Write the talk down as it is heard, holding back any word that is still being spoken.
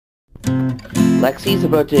Lexie's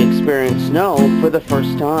about to experience snow for the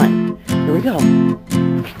first time. Here we go.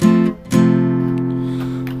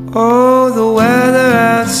 Oh, the weather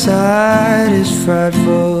outside is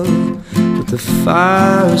frightful, but the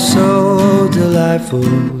fire is so delightful.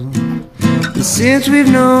 And since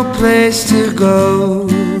we've no place to go,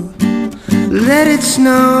 let it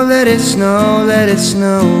snow, let it snow, let it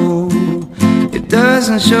snow. It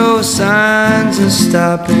doesn't show signs of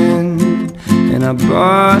stopping, and I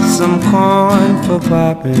brought some corn for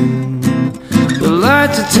popping. We'd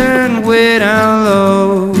like to turn way down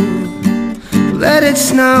low. Let it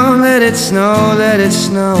snow, let it snow, let it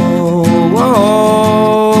snow.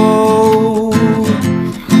 Whoa.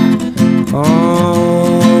 Oh.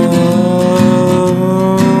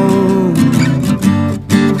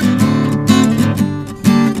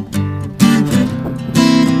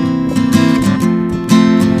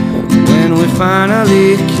 When we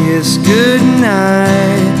finally kiss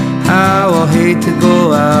goodnight, how I'll hate to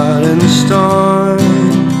go out in the storm.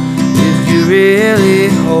 If you really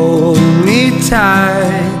hold me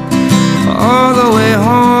tight, all the way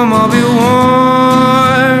home I'll be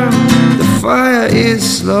warm. The fire is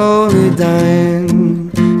slowly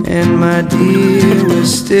dying, and my dear, we're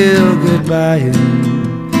still goodbye.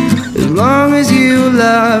 As long as you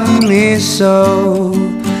love me so,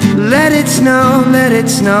 let it snow, let it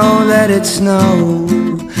snow, let it snow.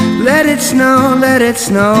 Let it snow, let it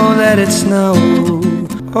snow, let it snow.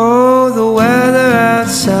 Oh, the weather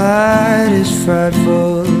outside is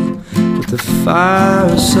frightful, but the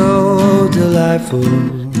fire is so delightful.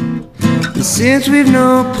 And since we've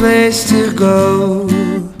no place to go,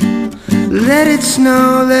 let it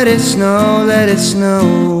snow, let it snow, let it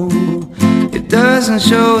snow. It doesn't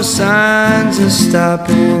show signs of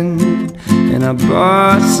stopping, and I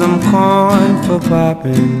brought some corn for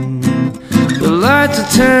popping. We'd like to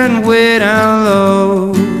turn way down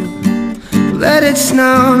low. Let it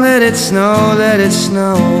snow, let it snow, let it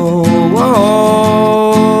snow.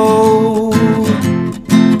 Whoa.